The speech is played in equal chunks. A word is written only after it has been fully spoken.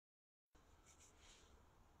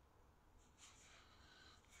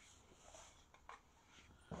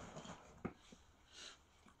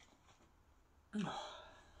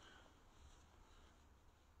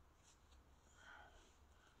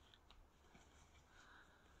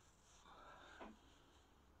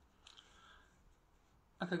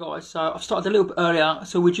Okay guys, so I've started a little bit earlier,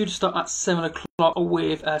 so we're due to start at 7 o'clock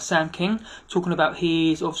with Sam King, talking about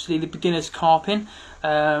his, obviously, the beginner's carping,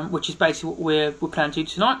 which is basically what we're planning to do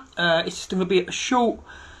tonight. It's just going to be a short,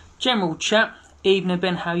 general chat. Evening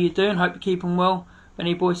Ben, how you doing? Hope you're keeping well.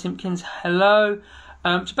 Benny Boy Simpkins, hello.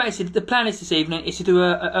 So basically, the plan is this evening is to do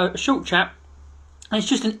a short chat. And it's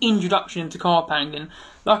just an introduction into carp angling.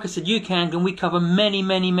 Like I said, UK angling, we cover many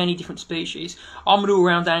different species. I'm an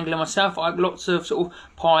all-round angler myself. I have lots of sort of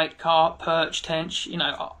pike, carp, perch, tench. You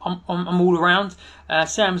know, I'm all around.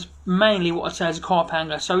 Sam's mainly what I'd say is a carp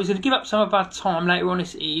angler. So he's going to give up some of our time later on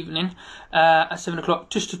this evening at 7 o'clock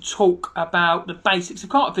just to talk about the basics of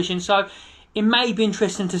carp fishing. So it may be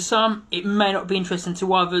interesting to some, it may not be interesting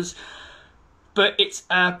to others, but it's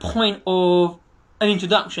a point of an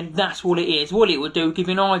introduction. That's what it is. What it would do, give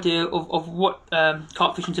you an idea of what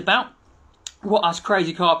carp fishing's about, what us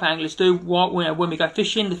crazy carp anglers do, what when we go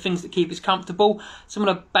fishing, the things that keep us comfortable, some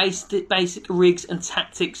of the basic rigs and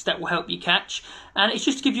tactics that will help you catch. And it's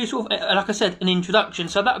just to give you sort of, like I said, an introduction.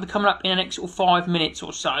 So that will be coming up in the next sort of 5 minutes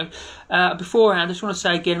or so. Beforehand, I just want to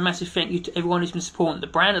say again, a massive thank you to everyone who's been supporting the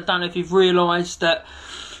brand. I don't know if you've realised that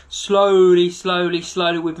slowly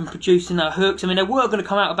we've been producing our hooks. I mean, they were going to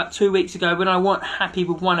come out about 2 weeks ago, but I weren't happy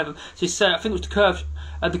with one of them. So I think it was the curve,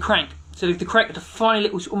 the crank. So the crank had a funny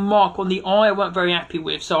little sort of mark on the eye I weren't very happy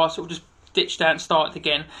with, so I sort of just ditched out and started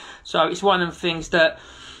again. So it's one of them things that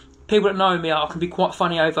people that know me can be quite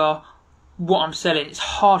funny over what I'm selling. It's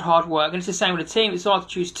hard work, and it's the same with the team. It's hard to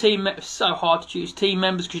choose team members. It's so hard to choose team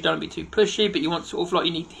members because you don't want to be too pushy, but you want sort of like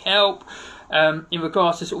you need the help. In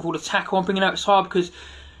regards to sort of all the tackle I'm bringing out, it's hard because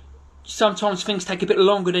sometimes things take a bit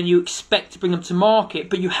longer than you expect to bring them to market,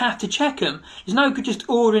 but you have to check them. There's no good just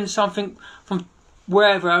ordering something from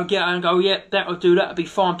wherever and get and go, yeah, that'll do, that'll be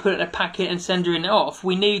fine, put it in a packet and send it off.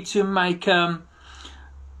 We need to make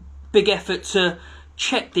big effort to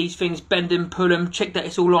check these things, bend them, pull them, check that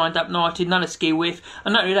it's all lined up nicely, none of ski width.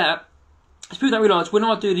 And not only that, as people don't realise, when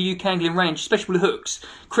I do the UK angling range, especially with the hooks,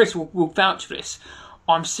 Chris will vouch for this,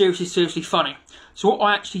 I'm seriously funny. So what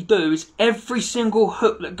I actually do is every single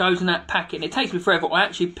hook that goes in that packet, and it takes me forever, I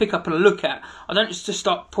actually pick up and look at. I don't just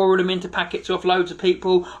start pouring them into packets off loads of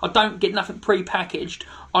people. I don't get nothing pre-packaged.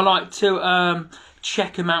 I like to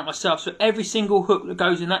check them out myself. So every single hook that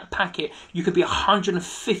goes in that packet, you could be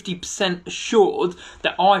 150% assured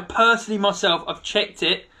that I personally myself, I've checked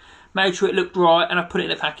it, made sure it looked right, and I put it in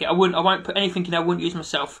the packet. I won't put anything in there I wouldn't use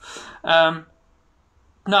myself.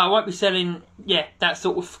 No, I won't be selling, that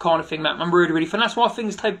sort of kind of thing, Matt. I'm really fun. That's why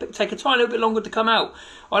things take a tiny little bit longer to come out.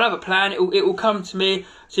 I'll have a plan, it will come to me.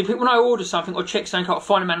 See, when I order something or check something, I'll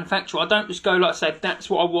find a manufacturer. I don't just go like, say, that's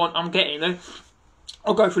what I want, I'm getting.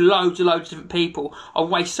 I'll go through loads of different people. I'll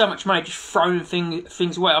waste so much money just throwing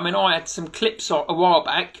things away. I mean, I had some clips a while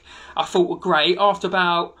back I thought were great. After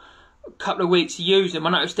about a couple of weeks to use them, I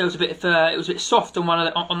noticed there was a bit of it was a bit soft on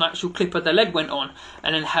on the actual clipper the lead went on,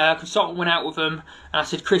 and then her consultant went out with them, and I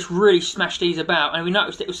said, Chris, really smashed these about, and we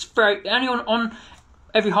noticed it was only on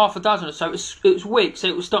every half a dozen or so. It was weak, so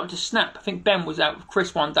it was starting to snap. I think Ben was out with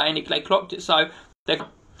Chris one day and they clocked it, so they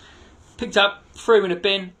picked up, threw in a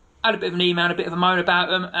bin, had a bit of an email, a bit of a moan about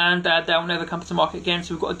them, and they'll never come to market again.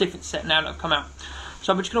 So we've got a different set now that have come out.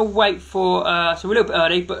 So I'm just going to wait for so we're a little bit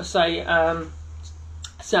early, but say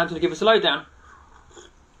Sam's going to give us a lowdown.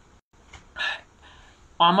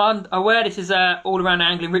 I'm aware this is all around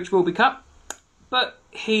angling Rich Wilby Cup, but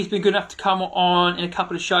he's been good enough to come on in a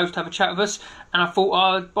couple of shows to have a chat with us, and I thought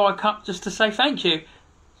I'd buy a cup just to say thank you.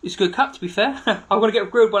 It's a good cup, to be fair. I'm going to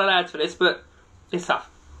get grilled by the lads for this, but it's tough.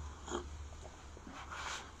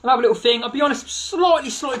 Another little thing, I'll be honest,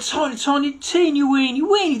 slightly, tiny, teeny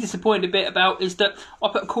weeny disappointed a bit about is that I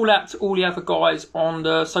put a call out to all the other guys on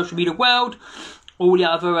the social media world, all the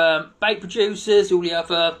other bait producers, all the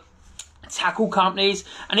other tackle companies,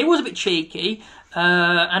 and it was a bit cheeky,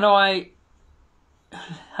 and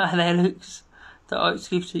there looks that I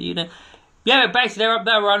excuse to you know. Yeah, basically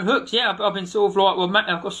they're on hooks. Yeah, I've been sort of like, well,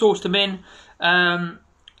 I've got sourced them in.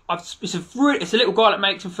 It's a little guy that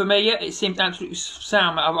makes them for me. Yeah, it seems absolutely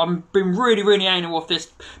sound. I've been really aiming off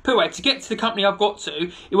this. Put away to get to the company I've got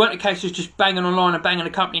to. It wasn't a case of just banging online and banging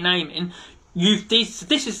a company name in. This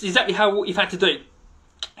is exactly what you've had to do.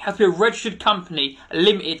 It has to be a registered company, a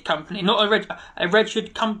limited company, not a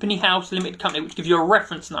registered company house limited company, which gives you a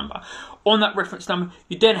reference number. On that reference number,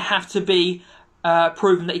 you then have to be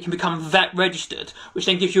proven that you can become VAT registered, which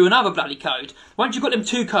then gives you another bloody code. Once you've got them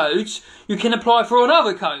 2 codes, you can apply for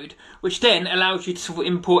another code, which then allows you to sort of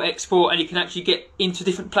import, export, and you can actually get into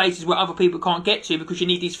different places where other people can't get to because you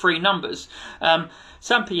need these 3 numbers.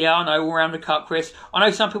 Some people, yeah, I know, all around the cut, Chris. I know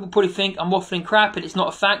some people probably think I'm waffling crap and it's not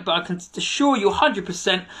a fact, but I can assure you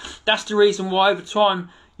 100% that's the reason why over time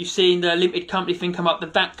you've seen the limited company thing come up, the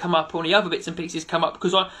VAT come up, all the other bits and pieces come up,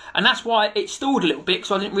 and that's why it stalled a little bit, because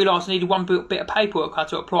I didn't realise I needed one bit of paperwork I had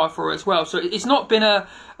to apply for as well. So it's not been an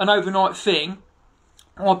overnight thing.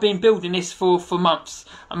 I've been building this for months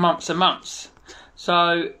and months and months.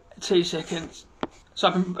 So 2 seconds. So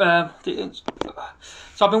I've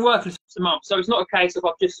been working for a month. So it's not a case of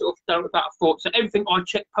I've just sort of done it without a thought. So everything I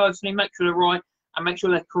check personally, make sure they're right and make sure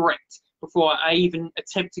they're correct before I even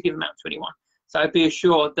attempt to give them out to anyone. So be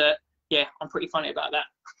assured that, yeah, I'm pretty funny about that.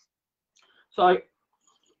 So,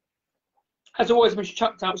 as always, I'm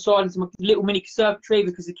chucked outside into my little mini conservatory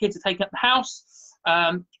because the kids are taking up the house.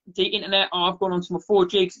 The internet, I've gone onto my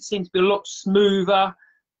 4G because it seems to be a lot smoother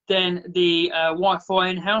than the Wi-Fi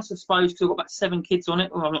in-house, I suppose, because I've got about 7 kids on it.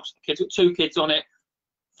 Well, not 7 kids, I've got 2 kids on it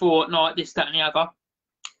for night, this, that, and the other.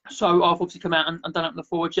 So I've obviously come out and done it on the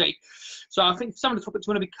 4G. So I think some of the topics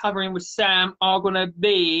we're going to be covering with Sam are going to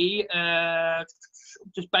be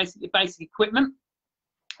just basic equipment.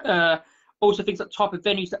 Also things like type of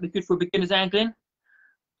venues that would be good for beginners angling.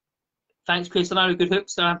 Thanks, Chris. I know they're good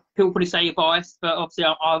hooks. People probably say you're biased, but obviously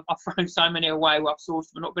I've thrown so many away where I've sourced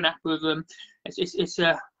them and not been happy with them. It's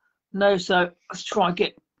no. So let's try and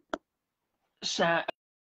get Sam.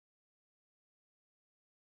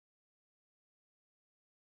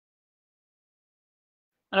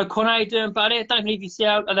 And Connor, how you doing, buddy? I don't know if you see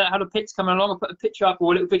how the pit's coming along. I put a picture up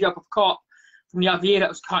or a little video up of carp from the other year that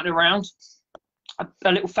was cutting around.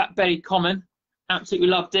 A little fat bellied common. Absolutely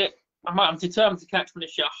loved it. I'm determined to catch one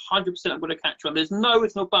this year. 100% I'm going to catch one. There's no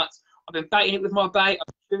ifs, no buts. I've been baiting it with my bait.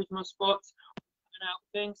 I've been choosing my spots. I'm out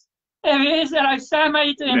things. There he is. Hello, Sam. How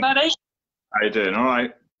you doing, buddy? How you doing? All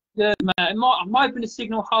right. Good, man. I'm hoping the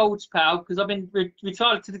signal holds, pal, because I've been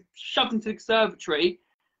retired shoved into the conservatory.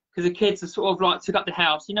 Because the kids are sort of like took up the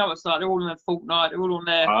house. You know what it's like. They're all on their fortnight. They're all on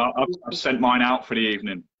their... I've sent mine out for the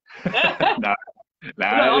evening. No,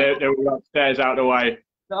 they're all upstairs out of the way.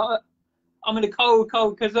 No, I'm in a cold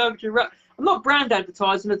conservatory. I'm not brand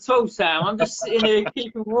advertising at all, Sam. I'm just sitting here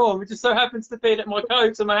keeping warm. It just so happens to be that my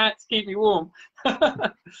coats and my hats keep me warm.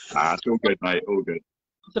 It's all good, mate. All good.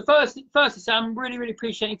 So firstly, Sam, really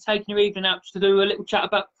appreciate you taking your evening out to do a little chat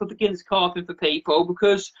about for beginners carping for people,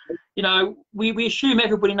 because you know we assume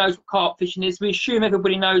everybody knows what carp fishing is. We assume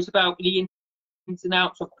everybody knows about the ins and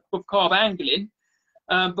outs of carp angling,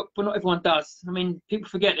 but not everyone does. I mean, people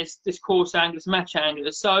forget this course anglers, match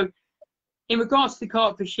anglers. So in regards to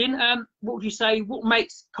carp fishing, what would you say? What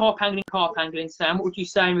makes carp angling, Sam? What would you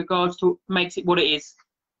say in regards to what makes it what it is?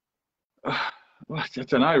 Well, I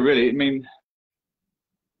don't know, really. I mean,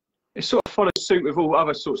 it sort of follows suit with all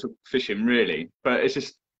other sorts of fishing, really. But it's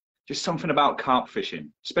just something about carp fishing,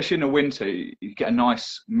 especially in the winter. You get a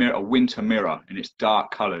nice mirror, a winter mirror in its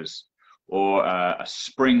dark colours, or a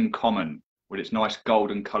spring common with its nice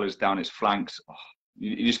golden colours down its flanks. Oh,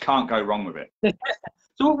 you just can't go wrong with it.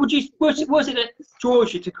 So what was it that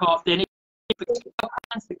draws you to carp then?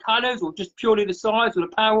 The colours, or just purely the size or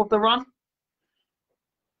the power of the run?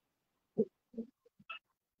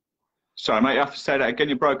 Sorry, mate, you have to say that again.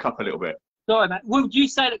 You broke up a little bit. Sorry, mate. Would you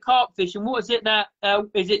say that carp fishing, what is it that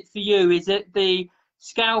is it for you? Is it the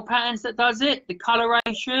scale patterns that does it, the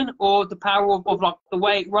coloration, or the power of like the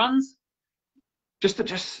way it runs?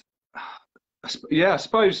 Yeah, I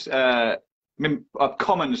suppose. I mean,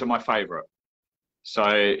 commons are my favourite.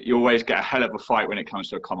 So you always get a hell of a fight when it comes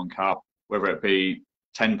to a common carp, whether it be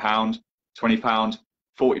 £10, £20,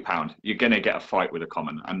 £40. You're gonna get a fight with a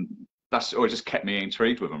common, and that's always just kept me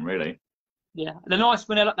intrigued with them, really. Yeah, they're nice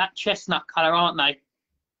when they're like that chestnut colour, aren't they?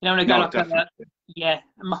 You know, when they go like a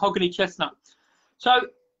mahogany chestnut. So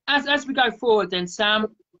as we go forward then,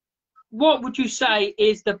 Sam, what would you say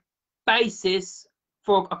is the basis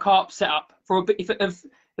for a carp setup? If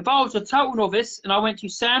I was a total novice and I went to you,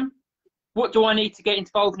 Sam, what do I need to get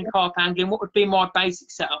involved in carp angling? What would be my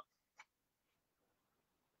basic setup?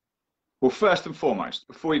 Well, first and foremost,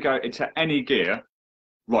 before you go into any gear,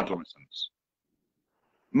 rod license.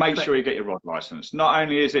 Make sure you get your rod license. Not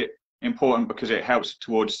only is it important because it helps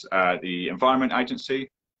towards the Environment Agency,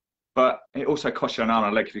 but it also costs you an arm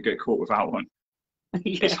and a leg if you get caught without one.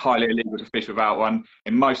 Yeah. It's highly illegal to fish without one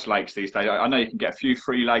in most lakes these days. I know you can get a few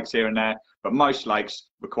free lakes here and there, but most lakes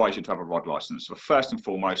require you to have a rod license. So first and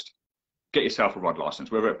foremost, get yourself a rod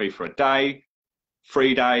license, whether it be for a day,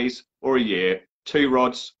 3 days, or a year. 2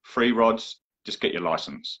 rods, 3 rods, just get your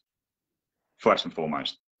license, first and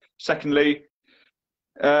foremost. Secondly,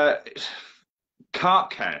 carp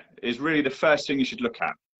care is really the first thing you should look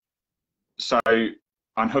at. So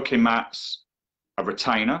unhooking mats, a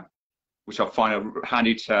retainer, which I find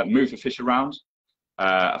handy to move the fish around,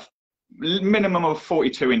 minimum of a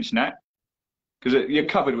 42-inch net, because you're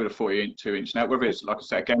covered with a 42-inch net, whether it's, like I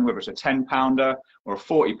said again, whether it's a 10-pounder or a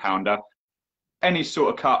 40-pounder, any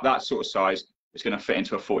sort of carp that sort of size is going to fit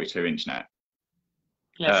into a 42-inch net.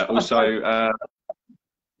 Yes.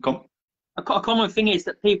 A common thing is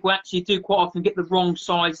that people actually do quite often get the wrong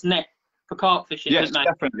size net for carp fishing. Yes,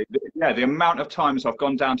 definitely. Yeah, the amount of times I've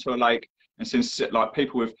gone down to a lake and seen like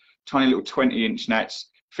people with tiny little 20-inch nets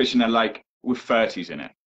fishing a lake with 30s in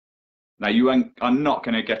it. Now you are not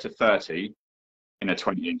going to get a 30 in a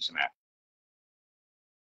 20-inch net.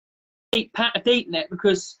 A deep net,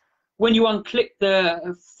 because when you unclip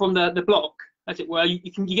from the block, as it were, you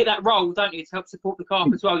get that roll, don't you, to help support the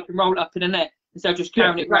carp as well. You can roll it up in a net instead of just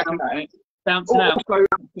carrying it around, bouncing out.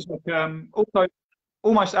 Also,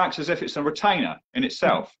 almost acts as if it's a retainer in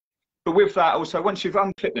itself. But with that, also, once you've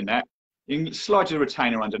unclipped the net, you can slide your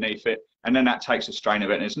retainer underneath it, and then that takes the strain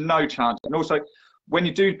of it, and there's no chance. And also, when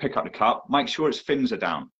you do pick up the carp, make sure its fins are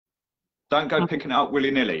down. Don't go picking it up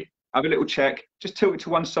willy-nilly. Have a little check, just tilt it to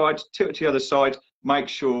one side, tilt it to the other side, make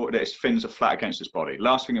sure that its fins are flat against its body.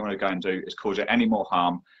 Last thing you want to go and do is cause it any more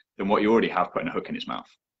harm than what you already have putting a hook in its mouth.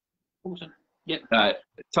 Awesome. Yep.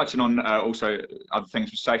 Touching on also other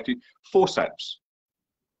things with safety, forceps.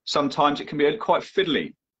 Sometimes it can be quite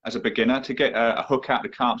fiddly as a beginner to get a hook out the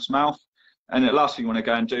carp's mouth, and the last thing you want to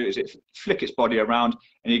go and do is flick its body around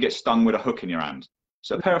and you get stung with a hook in your hand.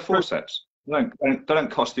 So a pair of forceps, they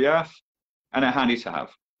don't cost the earth, and they're handy to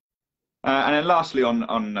have. And then lastly on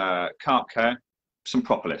carp care, some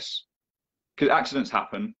propolis. Because accidents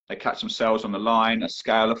happen, they catch themselves on the line, a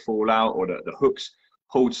scale will fall out, or the hook's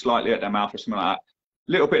pulled slightly at their mouth or something like that.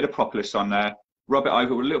 Little bit of the propolis on there, rub it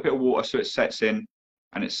over with a little bit of water so it sets in,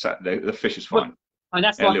 and it's set, the fish is fine. And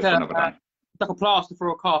that's like a plaster for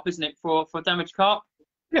a carp, isn't it, for a damaged carp?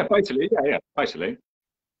 Yeah, basically. Yeah, basically.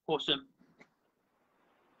 Awesome.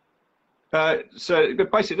 So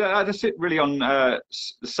basically, that's it really on the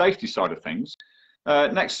safety side of things.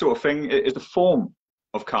 Next sort of thing is the form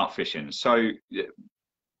of carp fishing. So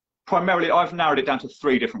primarily, I've narrowed it down to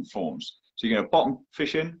 3 different forms. So you can have bottom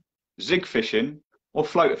fishing, zig fishing, or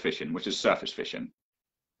floater fishing, which is surface fishing.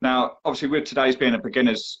 Now, obviously, with today's being a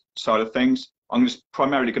beginner's side of things, I'm just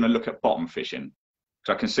primarily going to look at bottom fishing.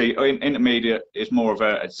 So I can see intermediate is more of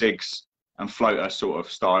a zigs and floater sort of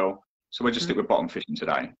style. So we'll just stick with bottom fishing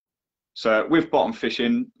today. So with bottom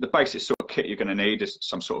fishing, the basic sort of kit you're going to need is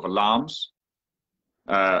some sort of alarms,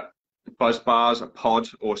 buzz bars, a pod,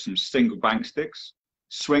 or some single bank sticks,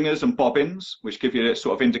 swingers and bobbins, which give you a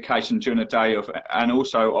sort of indication during the day and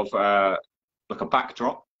also of like a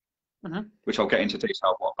backdrop, which I'll get into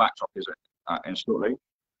detail what a backdrop is in shortly.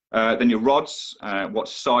 Then your rods, what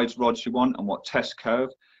size rods you want and what test curve.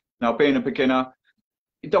 Now, being a beginner,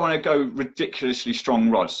 you don't want to go ridiculously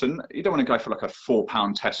strong rods. So you don't want to go for like a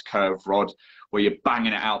 4-pound test curve rod where you're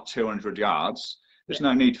banging it out 200 yards. There's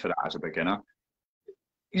no need for that as a beginner.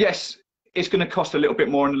 Yes, it's going to cost a little bit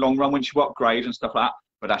more in the long run once you upgrade and stuff like that,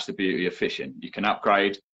 but that's the beauty of fishing. You can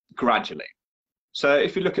upgrade gradually. So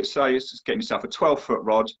if you look at, say, getting yourself a 12-foot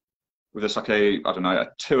rod with just like a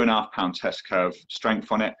 2.5-pound test curve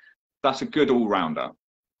strength on it, that's a good all-rounder. I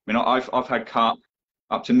mean, I've had carp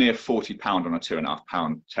up to near 40-pound on a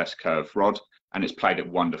 2.5-pound test curve rod, and it's played it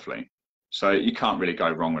wonderfully. So you can't really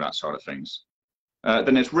go wrong with that side of things.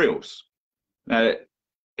 Then there's reels. Now,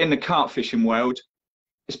 in the carp fishing world,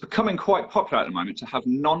 it's becoming quite popular at the moment to have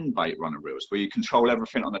non-bait runner reels where you control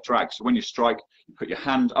everything on the drag. So when you strike, you put your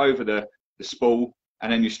hand over the spool,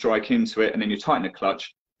 and then you strike into it, and then you tighten the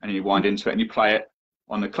clutch, and then you wind into it, and you play it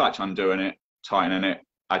on the clutch, undoing it, tightening it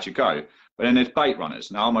as you go. But then there's bait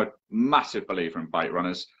runners. Now, I'm a massive believer in bait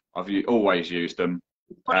runners. I've always used them,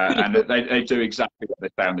 and they do exactly what they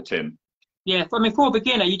say on the tin. Yeah, I mean, for a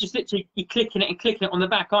beginner, you just literally you're clicking it on the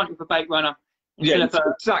back, aren't you, with a bait runner? Yeah,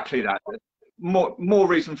 exactly that. More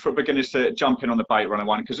reason for beginners to jump in on the bait runner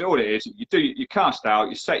one, because all it is, you cast out,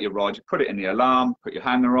 you set your rod, you put it in the alarm, put your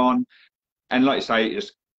hanger on, and like you say, you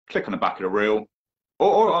just click on the back of the reel,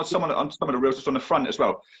 or on some of the reels just on the front as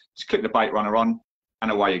well. Just click the bait runner on,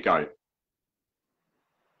 and away you go.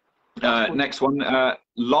 Next one,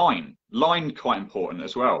 line. Line quite important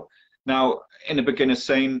as well. Now, in the beginner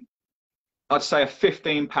scene, I'd say a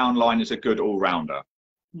 15-pound line is a good all-rounder.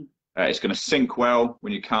 It's going to sink well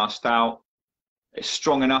when you cast out. It's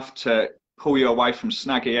strong enough to pull you away from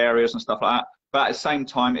snaggy areas and stuff like that. But at the same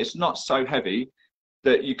time, it's not so heavy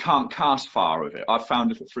that you can't cast far with it. I've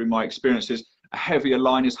found through my experiences, a heavier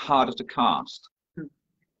line is harder to cast.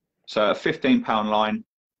 So a 15-pound line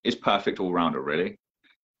is perfect all-rounder, really.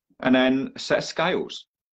 And then a set of scales.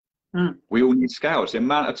 We all need scales. The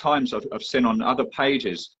amount of times I've seen on other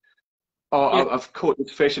pages, oh, I've caught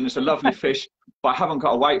this fish and it's a lovely fish, but I haven't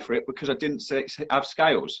got to wait for it because I didn't have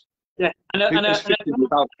scales. Yeah, and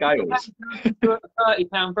without scales.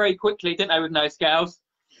 £30 very quickly, didn't they, with no scales?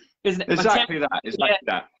 Isn't it? Exactly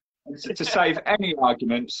that. To save any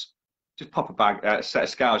arguments, just pop a set of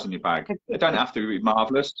scales in your bag. They don't have to be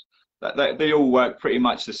marvellous. They all work pretty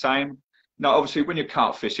much the same. Now, obviously, when you're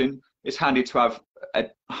carp fishing, it's handy to have a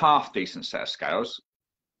half decent set of scales,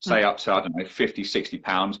 say up to, I don't know, 50, 60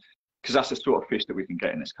 pounds, because that's the sort of fish that we can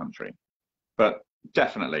get in this country. But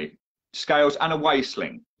definitely, scales and a weigh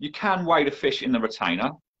sling. You can weigh the fish in the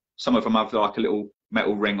retainer. Some of them have like a little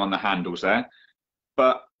metal ring on the handles there,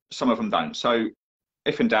 but some of them don't. So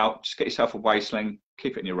if in doubt, just get yourself a weigh sling,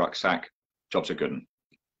 keep it in your rucksack. Jobs are good.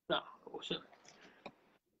 Awesome.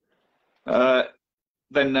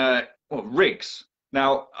 Rigs.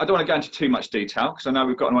 Now, I don't want to go into too much detail because I know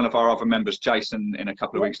we've got one of our other members, Jason, in a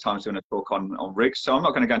couple of weeks' time doing a talk on rigs. So I'm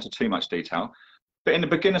not going to go into too much detail. But in the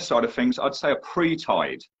beginner side of things, I'd say a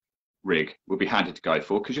pre-tied rig would be handy to go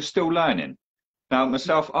for because you're still learning. Now,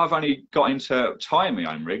 myself, I've only got into tying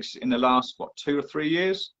my own rigs in the last, 2 or 3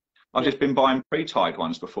 years. I've just been buying pre-tied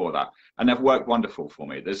ones before that, and they've worked wonderful for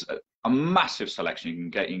me. There's a massive selection you can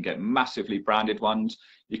get. You can get massively branded ones.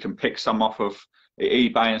 You can pick some off of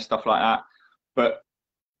eBay and stuff like that. But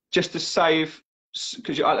just to save,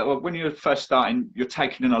 because when you're first starting, you're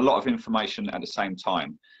taking in a lot of information at the same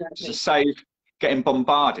time. Exactly. Just to save getting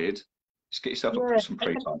bombarded, just get yourself some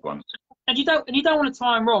pre-tied ones. And you don't want to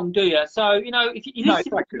tie them wrong, do you? So if you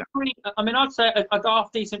exactly. I mean, I'd say a half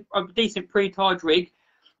decent pre-tied rig.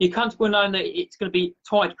 You're comfortable knowing that it's going to be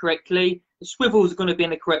tied correctly. The swivels are going to be in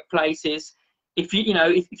the correct places. If you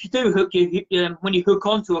do hook, when you hook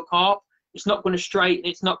onto a carp, it's not going to straighten.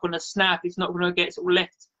 It's not going to snap. It's not going to get sort of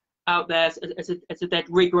left out there as a dead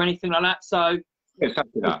rig or anything like that. So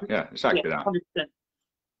exactly that. Yeah, exactly that. 100%.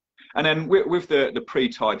 And then with the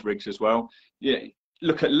pre-tied rigs as well,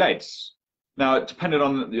 look at leads. Now, depending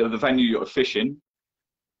on the venue you're fishing,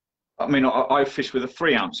 I mean, I fish with a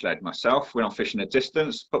 3-ounce lead myself when I'm fishing a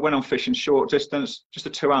distance, but when I'm fishing short distance, just a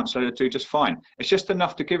 2-ounce lead will do just fine. It's just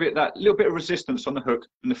enough to give it that little bit of resistance on the hook,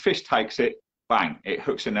 and the fish takes it, bang, it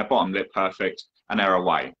hooks in their bottom lip perfect, and they're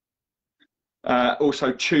away.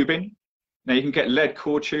 Also tubing. Now, you can get lead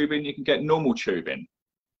core tubing, you can get normal tubing.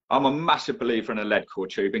 I'm a massive believer in a lead core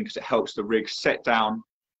tubing because it helps the rig set down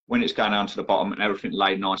when it's going down to the bottom and everything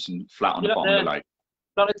laid nice and flat on the bottom of the lake.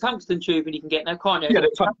 Like the tungsten tubing you can get now, can't you? Yeah,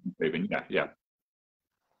 the tungsten tubing, yeah.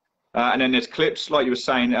 And then there's clips, like you were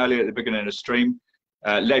saying earlier at the beginning of the stream,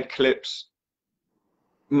 lead clips.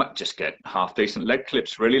 Just get half decent lead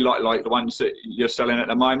clips, really, like the ones that you're selling at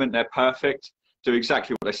the moment. They're perfect. Do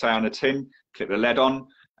exactly what they say on the tin. Clip the lead on,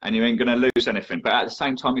 and you ain't going to lose anything. But at the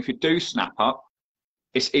same time, if you do snap up,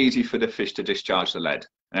 it's easy for the fish to discharge the lead,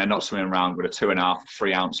 and they're not swimming around with a 2.5,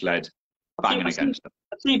 3-ounce lead banging against them.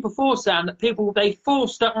 I've seen before, Sam, that people they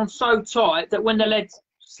force that on so tight that when the lead's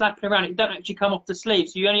slapping around, it don't actually come off the sleeve.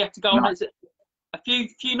 So you only have to go on a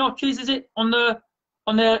few notches, is it, on the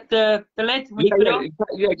lead? When you put it on?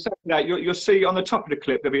 Exactly that. You'll see on the top of the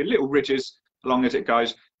clip there'll be little ridges along as it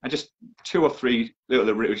goes, and just 2 or 3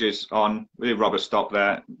 little ridges on with a rubber stop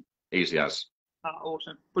there, easy as. Oh,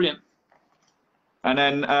 awesome, brilliant. And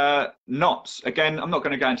then knots. Again, I'm not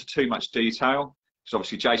going to go into too much detail because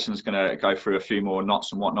obviously Jason's going to go through a few more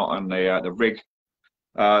knots and whatnot on the rig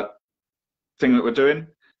thing that we're doing.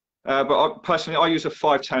 But personally, I use a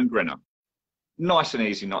 5-tone grinner. Nice and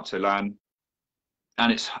easy knot to learn,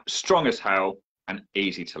 and it's strong as hell and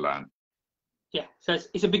easy to learn. Yeah, so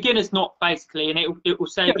it's a beginner's knot basically, and it will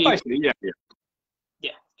save you. Basically, yeah.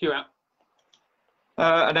 Yeah, cure out.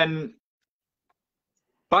 And then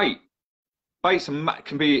bait. Baits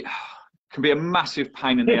can be a massive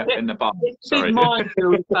pain in the bum. It's a big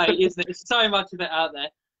minefield of bait, isn't it? There's so much of it out there.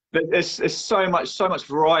 There's so much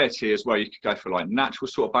variety as well. You could go for like natural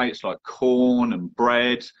sort of baits like corn and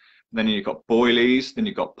bread. And then you've got boilies. Then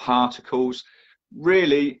you've got particles.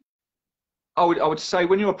 Really, I would say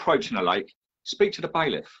when you're approaching a lake, speak to the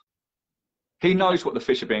bailiff. He knows what the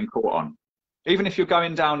fish are being caught on. Even if you're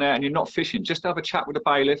going down there and you're not fishing, just have a chat with the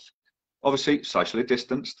bailiff. Obviously, socially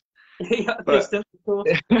distanced. Distance, of course.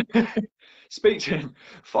 Speak to him.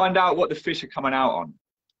 Find out what the fish are coming out on.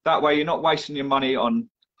 That way, you're not wasting your money on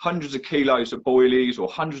hundreds of kilos of boilies or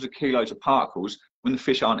hundreds of kilos of particles when the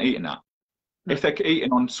fish aren't eating that. If they're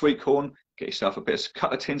eating on sweet corn, get yourself a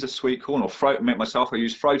couple of tins of sweet corn, or make myself. I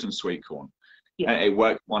use frozen sweet corn, Yeah. and it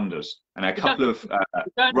worked wonders. And a couple of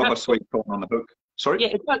rubber sweet corn on the hook. Sorry.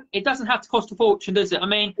 Yeah, it doesn't have to cost a fortune, does it? I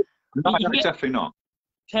mean, No, definitely not.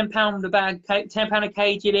 £10 a bag, £10 a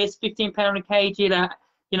kg this, £15 a kg that.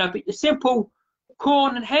 You know, but the simple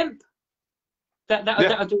corn and hemp.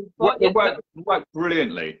 That'll do. It worked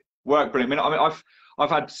brilliantly. Worked brilliantly. I mean, I've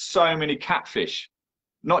had so many catfish,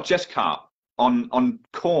 not just carp, on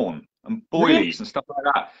corn and boilies and stuff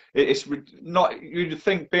like that. It's not. You'd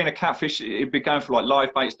think being a catfish, it'd be going for like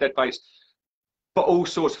live baits, dead baits, but all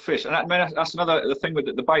sorts of fish. And that's the thing with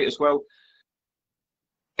the bait as well.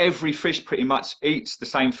 Every fish pretty much eats the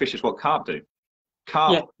same fish as what carp do.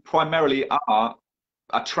 Carp primarily are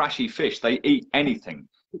a trashy fish. They eat anything.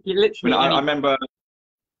 You literally. I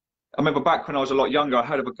remember back when I was a lot younger, I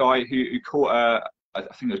heard of a guy who caught I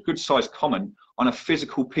think it was a good sized common on a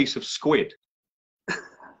physical piece of squid.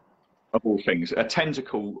 Of all things, a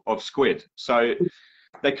tentacle of squid. So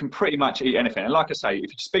they can pretty much eat anything. And like I say,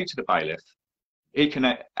 if you speak to the bailiff, he can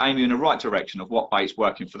aim you in the right direction of what bait's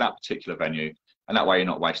working for that particular venue, and that way you're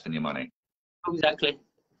not wasting your money. Exactly.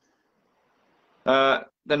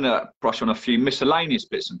 Then brush on a few miscellaneous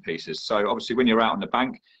bits and pieces. So obviously, when you're out on the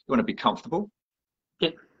bank, you want to be comfortable.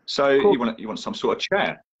 Yeah. So you want some sort of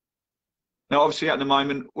chair. Now, obviously, at the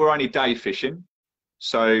moment, we're only day fishing,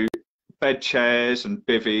 so bed chairs and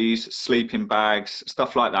bivvies, sleeping bags,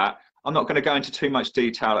 stuff like that. I'm not going to go into too much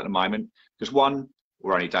detail at the moment because one,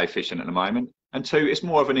 we're only day fishing at the moment, and two, it's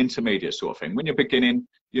more of an intermediate sort of thing. When you're beginning,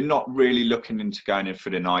 you're not really looking into going in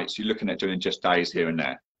for the nights. You're looking at doing just days here and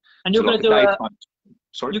there. And you're going to do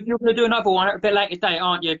Sorry? You're going to do another one a bit later today,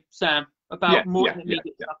 aren't you, Sam? About more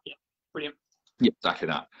intermediate stuff. Yeah, brilliant. Yeah, exactly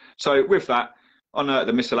that. So with that, on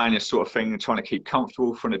the miscellaneous sort of thing, trying to keep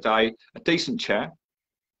comfortable for the day, a decent chair,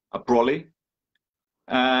 a brolly,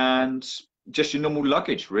 and just your normal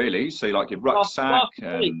luggage, really. So you like your rucksack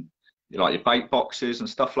and you like your bait boxes and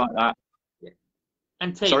stuff like that. Yeah.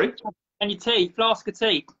 And tea. Sorry? And your tea, flask of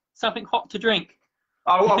tea, something hot to drink.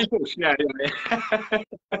 Oh, well, of course, yeah.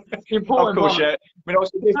 Important of course, yeah. I mean,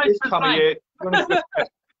 also this time of year,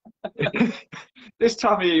 this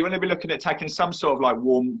time of year, you want to be looking at taking some sort of like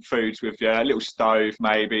warm foods with you, a little stove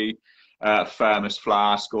maybe, a thermos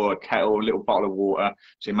flask or a kettle, a little bottle of water,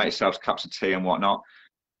 so you make yourselves cups of tea and whatnot.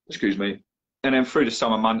 Excuse me. And then through the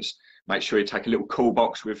summer months, make sure you take a little cool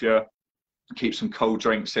box with you, keep some cold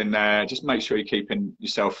drinks in there. Just make sure you're keeping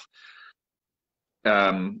yourself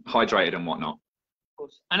hydrated and whatnot.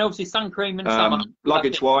 And obviously sun cream in summer.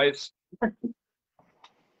 Luggage wise.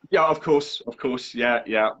 Yeah, of course,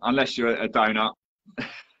 yeah. Unless you're a donut.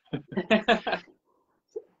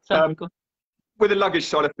 With the luggage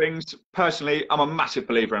side of things, personally, I'm a massive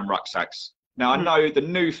believer in rucksacks. Now, I know the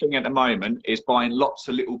new thing at the moment is buying lots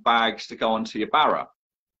of little bags to go onto your barra,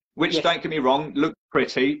 which, don't get me wrong, look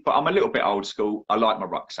pretty, but I'm a little bit old school. I like my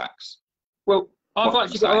rucksacks. Well, I've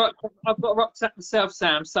got a rucksack myself,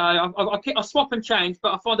 Sam. So I swap and change,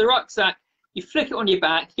 but I find the rucksack, you flick it on your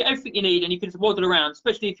back, you get everything you need, and you can just waddle around,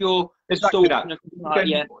 especially if you're exactly that.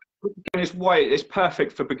 It's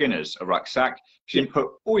perfect for beginners, a rucksack. You can put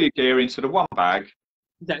all your gear into the one bag.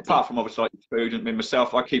 Exactly. Apart from obviously like food, and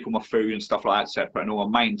myself, I keep all my food and stuff like that separate, and all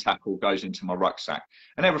my main tackle goes into my rucksack,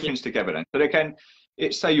 and everything's together then. But again,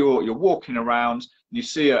 say you're walking around and you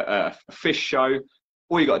see a fish show.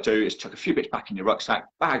 All you got to do is chuck a few bits back in your rucksack,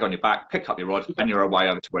 bag on your back, pick up your rod, and you're away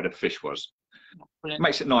over to where the fish was. Brilliant.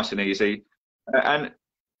 Makes it nice and easy, and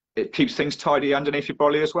it keeps things tidy underneath your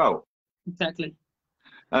brolly as well. Exactly.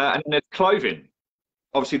 And then there's clothing.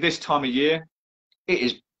 Obviously, this time of year, it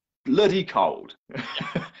is bloody cold.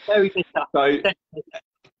 Very good stuff. So,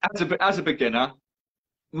 as a beginner,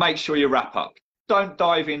 make sure you wrap up. Don't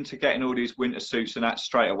dive into getting all these winter suits and that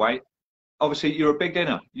straight away. Obviously, you're a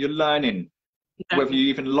beginner. You're learning whether you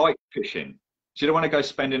even like fishing. So you don't want to go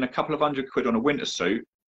spending a couple of £100 on a winter suit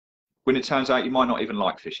when it turns out you might not even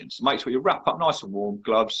like fishing. So make sure you wrap up nice and warm,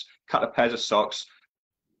 gloves, couple of pairs of socks,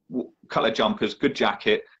 couple of jumpers, good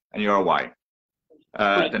jacket, and you're away.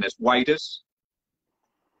 Then there's waders.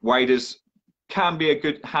 Waders can be a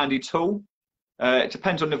good handy tool. It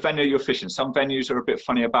depends on the venue you're fishing. Some venues are a bit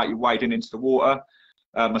funny about you wading into the water.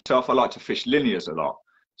 Myself, I like to fish linears a lot.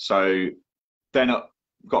 So then I've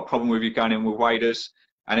got a problem with you going in with waders,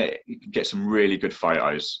 and you can get some really good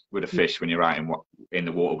photos with a fish when you're out in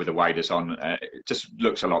the water with the waders on. It just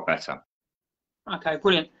looks a lot better. Okay,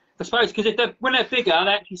 brilliant. I suppose because when they're bigger,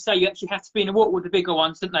 they actually say you actually have to be in the water with the bigger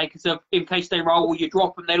ones, don't they? Because in case they roll or you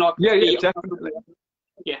drop them, they like. Yeah, definitely.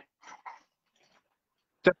 Yeah.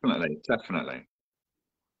 Definitely.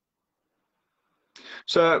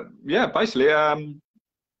 So yeah, basically,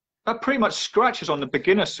 That pretty much scratches on the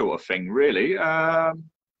beginner sort of thing, really. Well,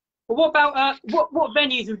 what about what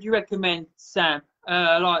venues would you recommend, Sam?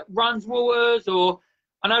 Like runs, waters, or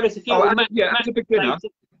I know there's a few. Yeah, as a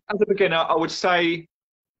beginner, I would say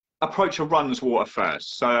approach a runs water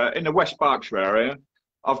first. So in the West Berkshire area,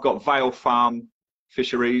 I've got Vale Farm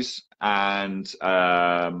Fisheries and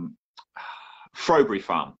Frowbury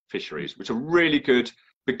Farm Fisheries, which are really good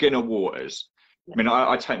beginner waters. I mean,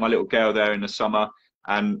 I take my little girl there in the summer,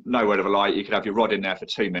 and no word of a lie, you could have your rod in there for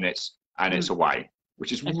 2 minutes and it's away,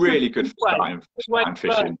 which is really good for starting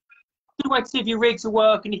fishing. Good way to see if your rigs are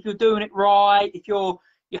working, if you're doing it right, if you're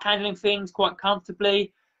handling things quite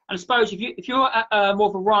comfortably. And I suppose if you're at more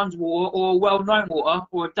of a runs water or well-known water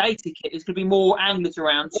or a day ticket, there's going to be more anglers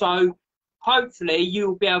around. So hopefully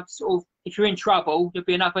you'll be able to sort of, if you're in trouble, you'll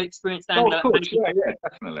be another experienced angler. Of course, yeah,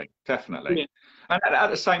 definitely. Yeah. And at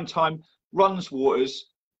the same time, runs waters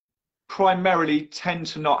primarily tend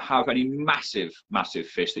to not have any massive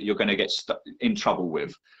fish that you're going to get in trouble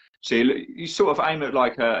with. So you sort of aim at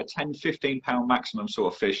like a 10, 15 pound maximum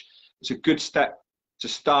sort of fish. It's a good step to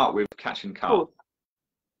start with catching carp.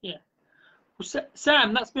 Yeah. Well,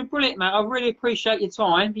 Sam, that's been brilliant, mate. I really appreciate your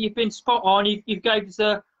time. You've been spot on. You've gave us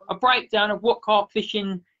a breakdown of what carp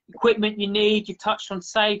fishing equipment you need. You've touched on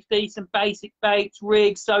safety, some basic baits,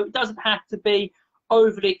 rigs. So it doesn't have to be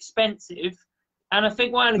overly expensive. And I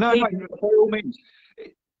think one of the by all means,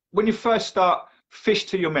 when you first start, fish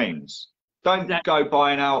to your means. Don't go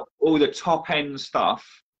buying out all the top end stuff.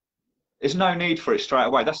 There's no need for it straight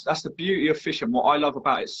away. That's the beauty of fishing. What I love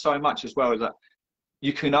about it so much as well is that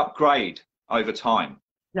you can upgrade over time.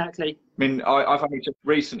 Exactly. I mean, I've only just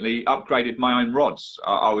recently upgraded my own rods.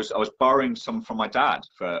 I was borrowing some from my dad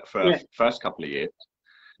for the first couple of years.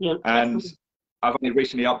 Yeah. And I've only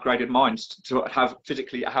recently upgraded mine to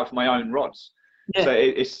physically have my own rods. Yeah. So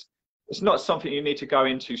it's not something you need to go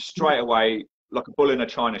into straight away like a bull in a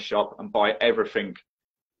china shop and buy everything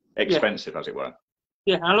expensive, as it were.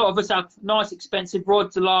 Yeah, and a lot of us have nice expensive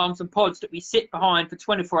rods, alarms and pods that we sit behind for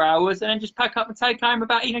 24 hours and then just pack up and take home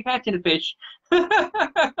without even catching a fish.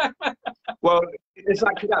 Well,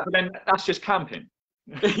 exactly that, but then that's just camping.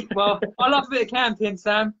 Well, I love a bit of camping,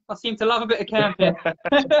 Sam. I seem to love a bit of camping.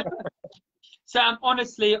 Sam,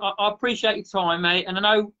 honestly, I appreciate your time, mate. And I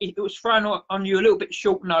know it was thrown on you a little bit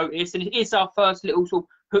short notice, and it is our first little sort of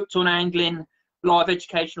Hooked on Angling live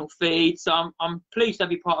educational feed. So I'm pleased to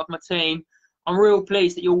have you part of my team. I'm real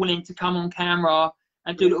pleased that you're willing to come on camera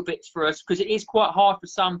and do little bits for us, because it is quite hard for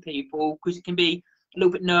some people, because it can be a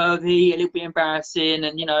little bit nervy, a little bit embarrassing,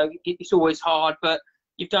 and, you know, it's always hard. But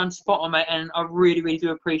you've done spot on, mate, and I really, really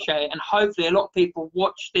do appreciate it. And hopefully a lot of people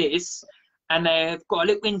watch this and they've got a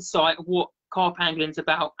little insight of what carp angling's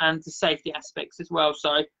about and the safety aspects as well.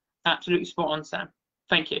 So absolutely spot on, Sam.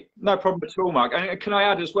 Thank you. No problem at all, Mark. And can I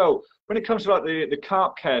add as well, when it comes to like the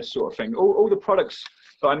carp care sort of thing, all the products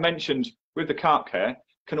that I mentioned with the carp care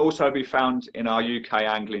can also be found in our UK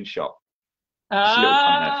angling shop. Just a little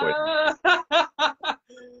fun there for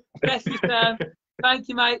you. Bless you, Sam. Thank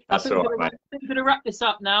you, mate. That's all right, mate. I think we're going to wrap this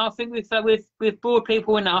up now. I think we've bored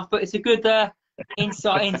people enough, but it's a good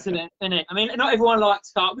insight into it, isn't it? I mean, not everyone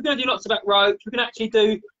likes carp. We're going to do lots about roach. We're going to actually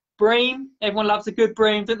do bream. Everyone loves a good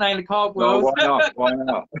bream, don't they, in the carp world? Well, why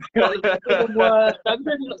not? We're going to do lots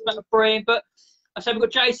about the bream, but I said we've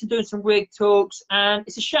got Jason doing some rig talks, and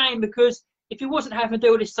it's a shame because if he wasn't having to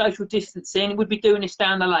do all this social distancing, we'd be doing this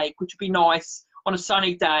down the lake, which would be nice on a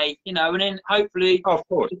sunny day, you know, and then hopefully, of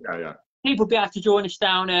course, yeah. People will be able to join us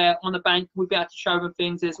down there on the bank. We'll be able to show them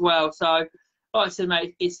things as well. So, like I said,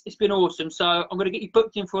 mate, it's been awesome. So I'm going to get you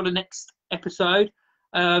booked in for the next episode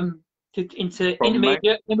into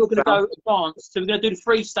intermediate. Then we're going to go advanced. So we're going to do the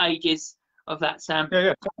 3 stages of that, Sam.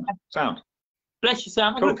 Yeah. Sound. Bless you,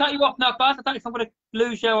 Sam. I'm going to cut you off now, bud. I don't know if I'm going to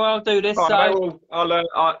lose you or I'll do this. Right, so.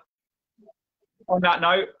 I'll on that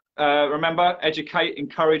note, remember, educate,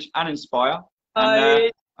 encourage, and inspire.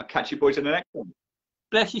 And I'll catch you boys in the next one.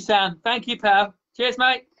 Bless you, Sam. Thank you, pal. Cheers,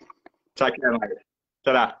 mate. Take care, mate.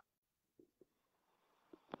 Ta-da.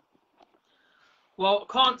 Well,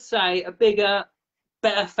 I can't say a better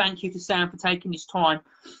thank you to Sam for taking his time.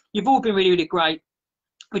 You've all been really, really great.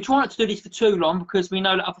 We try not to do this for too long because we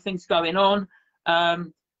know that other things are going on.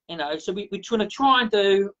 You know, so we're trying to try and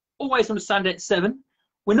do always on a Sunday at 7.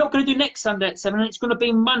 We're not going to do next Sunday at 7, and it's going to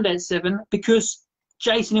be Monday at 7 because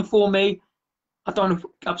Jason informed me. I don't want to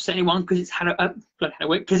upset anyone because it's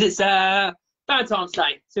because it's Valentine's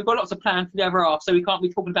Day. So we've got lots of plans for the other half, so we can't be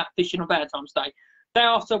talking about fishing on Valentine's Day. Day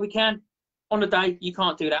after we can. On the day, you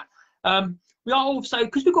can't do that. We are also,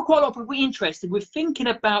 because we've got quite a lot of people interested, we're thinking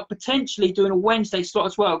about potentially doing a Wednesday slot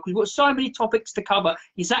as well, because we've got so many topics to cover,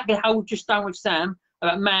 exactly how we've just done with Sam.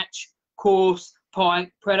 about match, course,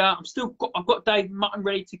 pike, predator. I've got Dave Mutton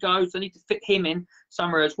ready to go, so I need to fit him in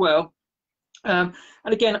somewhere as well. And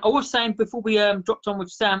again, I was saying before we dropped on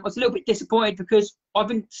with Sam, I was a little bit disappointed because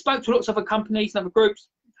spoke to lots of other companies and other groups.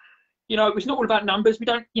 You know, it's not all about numbers. We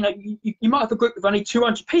don't, you know, you might have a group with only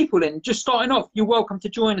 200 people in, just starting off. You're welcome to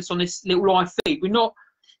join us on this little live feed. We're not,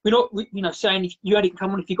 you know, saying you only can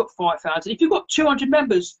come on if you've got 5,000. If you've got 200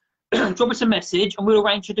 members, drop us a message and we'll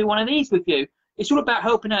arrange to do one of these with you. It's all about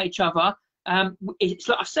helping out each other. It's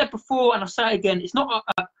like I said before, and I say it again, it's not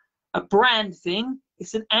a brand thing.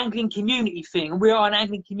 It's an angling community thing, and we are an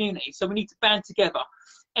angling community, so we need to band together.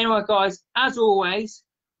 Anyway, guys, as always,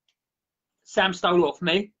 Sam stole off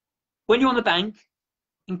me. When you're on the bank,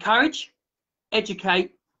 encourage,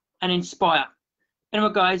 educate, and inspire.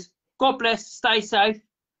 Anyway, guys, God bless, stay safe,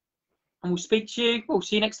 and we'll speak to you. We'll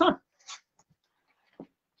see you next time.